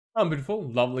Beautiful,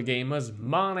 lovely gamers.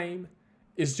 My name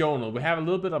is Jonal. We have a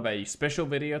little bit of a special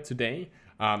video today.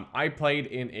 I played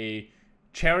in a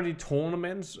charity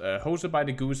tournament hosted by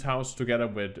the Goose House together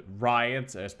with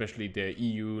Riot, especially the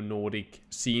EU Nordic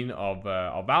scene of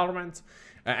Valorant,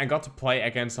 and got to play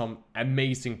against some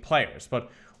amazing players. But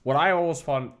what I always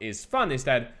find is fun is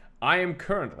that I am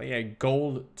currently a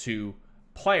gold 2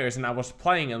 players, and I was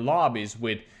playing in lobbies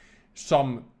with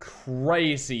some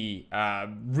crazy,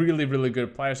 really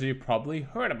good players that you probably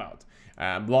heard about.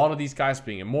 A lot of these guys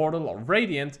being Immortal or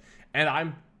Radiant, and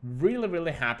I'm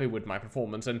really happy with my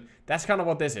performance, and that's kind of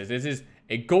what this is. This is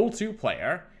a Gold 2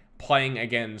 player playing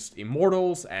against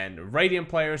Immortals and Radiant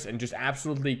players and just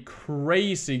absolutely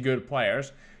crazy good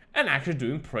players, and actually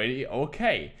doing pretty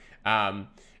okay.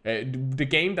 The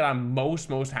game that I'm most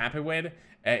happy with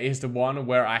is the one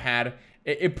where I had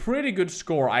a pretty good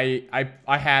score. I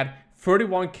had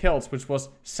 31 kills, which was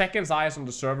second highest on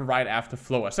the server right after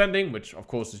FlowAscending, which of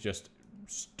course is just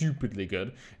stupidly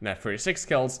good. And I had 36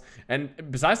 kills. And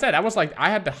besides that, I was like, I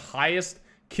had the highest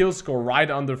kill score right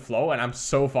under Flow, and I'm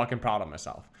so fucking proud of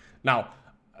myself. Now,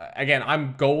 again,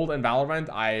 I'm gold in Valorant.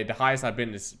 The highest I've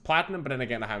been is platinum, but then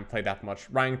again, I haven't played that much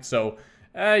ranked, so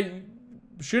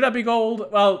should I be gold?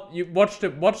 Well, you watch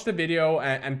the video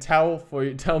and tell me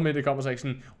in the comment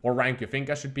section what rank you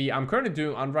think I should be. I'm currently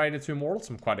doing unrated to Immortals.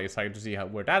 I'm quite excited to see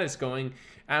where that is going.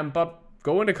 But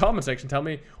go in the comment section, tell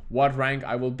me what rank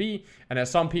I will be. And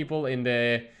as some people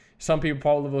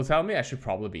probably will tell me I should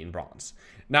probably be in bronze.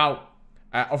 Now,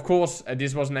 of course,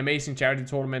 this was an amazing charity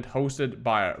tournament hosted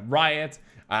by Riot.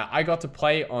 I got to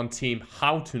play on team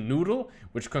HowToNoodle,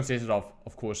 which consisted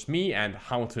of course, me and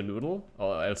HowToNoodle,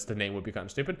 or else the name would be kind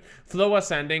of stupid.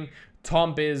 FlowAscending,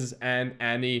 Tom Biz, and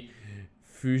Annie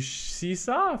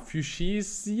Fushisa?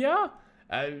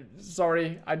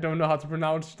 Sorry, I don't know how to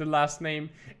pronounce the last name.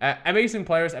 Amazing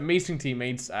players, amazing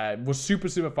teammates. Was super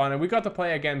fun, and we got to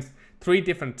play against 3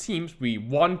 different teams. We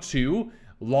won 2,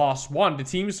 lost 1. The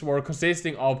teams were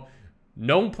consisting of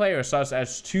known players such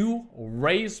as 2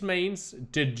 race mains,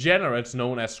 degenerates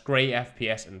known as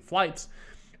GRAYFPS and Flights,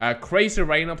 crazy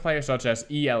arena players such as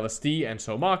ELSD and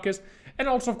So Marcus, and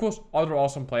also of course other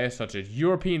awesome players such as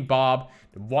European Bob,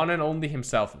 the one and only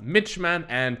himself Mitchman,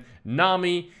 and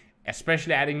Nami.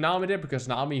 Especially adding Nami there because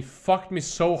Nami fucked me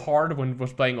so hard when it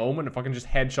was playing Omen and fucking just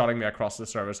headshotting me across the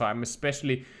server, so I'm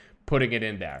especially putting it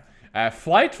in there.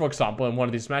 Flight, for example, in one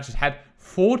of these matches had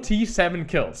 47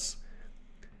 kills.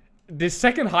 The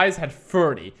second highest had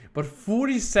 30, but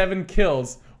 47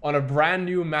 kills on a brand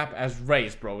new map as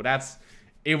Race, bro.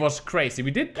 It was crazy.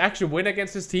 We did actually win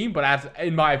against this team, but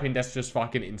in my opinion, that's just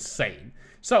fucking insane.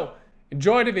 So,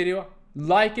 enjoy the video.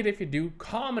 Like it if you do.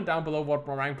 Comment down below what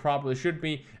my rank probably should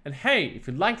be. And hey, if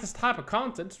you like this type of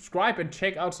content, subscribe and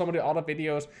check out some of the other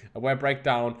videos where I break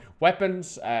down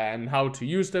weapons and how to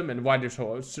use them and why they're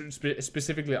so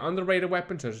specifically underrated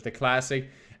weapons, such as the classic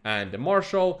and the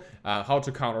martial, how to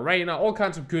counter arena, all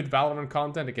kinds of good Valorant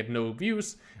content that get no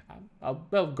views.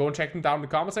 Well, go and check them down in the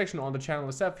comment section on the channel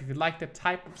itself if you like that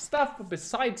type of stuff. But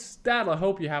besides that, I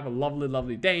hope you have a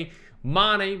lovely day.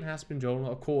 My name has been Jonal,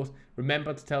 of course.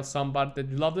 Remember to tell somebody that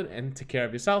you loved it and take care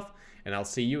of yourself. And I'll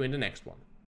see you in the next one.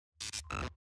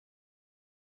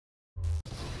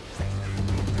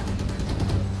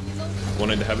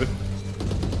 One in the heaven.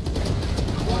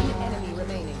 One enemy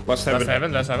remaining. Last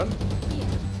heaven. Last heaven.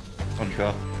 On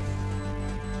car.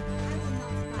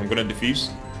 I'm gonna defuse.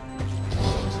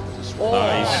 Oh,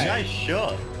 Nice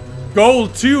shot.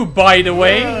 Gold 2, by the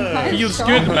way. Feels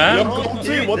good, man. Gold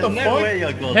 2, what the fuck?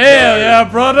 Hell yeah,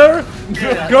 brother.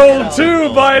 Gold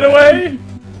 2, by the way.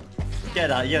 Get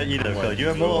out, you know, God,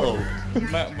 you're immortal.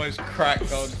 Most cracked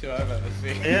gold 2 I've ever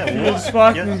seen. Yeah, It's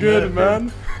fucking good, man.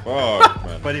 Fuck,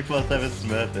 man. 24/7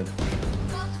 smurfing.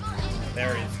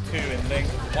 There is 2 in link.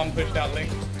 1 pushed out link.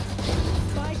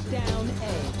 Spike down A.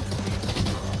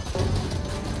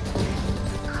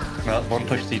 Well, 1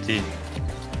 push CT.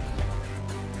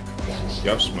 You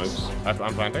have smokes.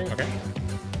 I'm planting, okay.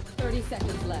 30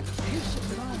 seconds left. You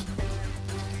should run.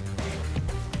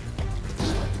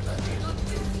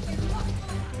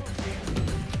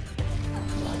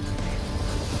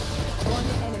 One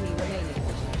enemy remaining.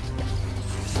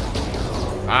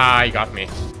 Ah, he got me.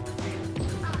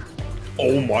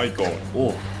 Oh my god.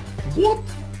 Oh. What?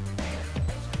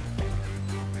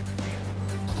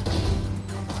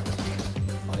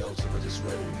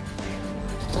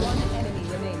 One enemy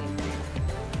remaining.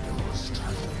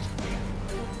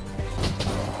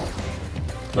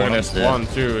 Bonus 1,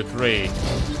 2, 3.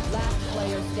 Last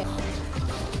player standing.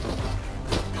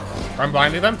 I'm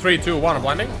blinding them. 3, 2, 1. I'm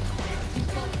blinding.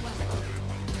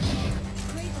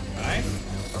 Nice.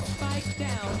 Spike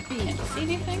down B. See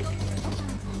anything?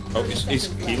 Oh, he's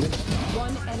healing.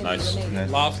 One enemy Nice.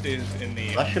 remaining. Last is in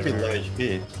the. That should be low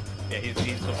HP. Yeah,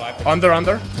 he's survived. Under.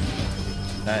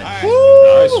 Nice.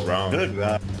 Nice round. Good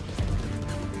round.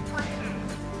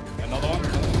 Another one.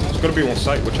 There's gonna be one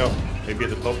site, watch out. Maybe at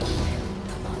the top.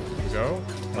 Go.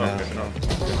 Oh, okay, no.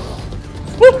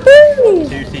 Woohoo!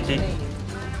 2 CT.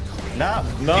 Nah.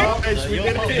 Nice, we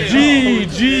did it.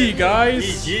 GG, guys.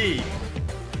 GG.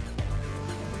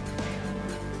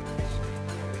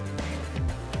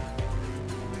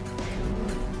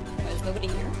 Is nobody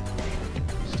here?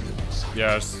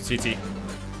 Yes, CT.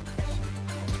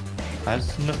 I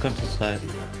snuck onto side.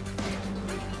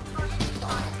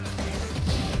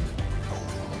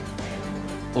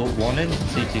 Oh, one in.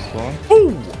 CT spawn.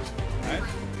 Ooh! Nice.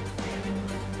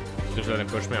 Just let him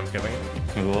push me, I'm killing him.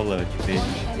 We're all low HP.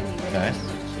 Enemy remaining. Nice.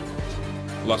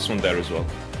 Last one there as well.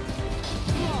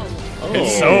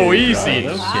 It's so easy.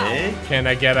 Okay. Can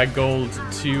I get a gold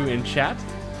 2 in chat?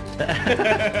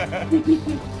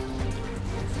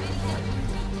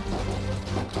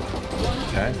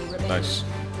 Nice. Nice.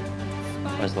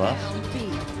 Where's the last?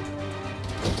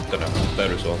 Don't know.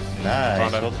 There as well. Nice.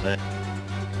 Found him. Well played.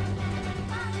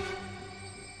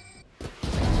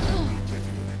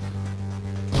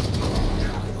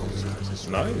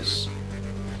 Nice.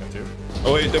 Got 2.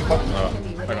 Oh wait, don't pop. Oh.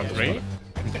 I got 3.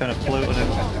 I'm kind of floating him.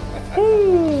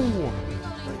 Ooh!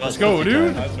 Let's go,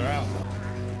 dude. Nice round.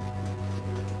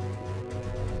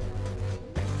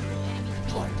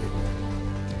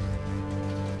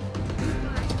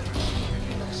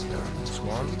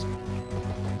 Swan.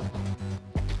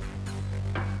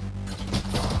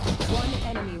 One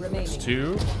enemy remaining.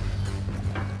 2.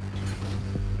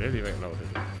 Really? Wait, no.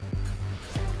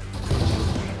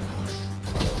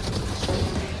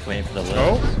 Waiting for the Go.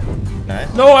 low.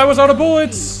 Nice. No, I was out of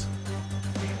bullets!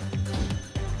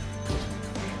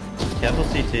 Careful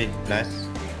CT. Nice.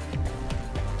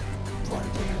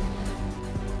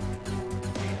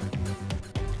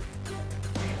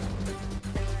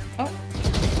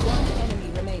 One enemy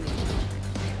remaining.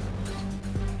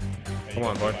 Come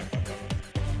on, boy.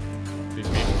 Beat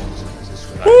me.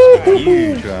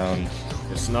 Huge round.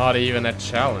 It's not even a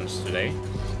challenge today.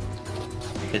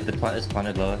 Hit the plant is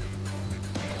planted lower.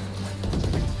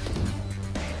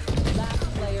 Last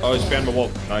player. Oh, he's behind the wall.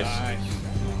 Nice. Nice.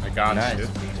 I got Nice. you.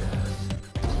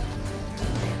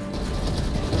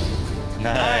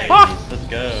 Nice. Ah! Let's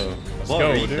go. Let's What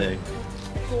go, a dude. retake.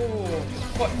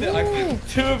 Fuck it,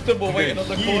 two of them were waiting on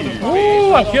the corner for me.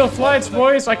 Ooh, I kill flights,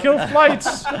 boys. I kill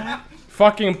flights.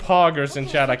 Fucking poggers in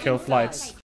chat, I kill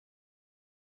flights.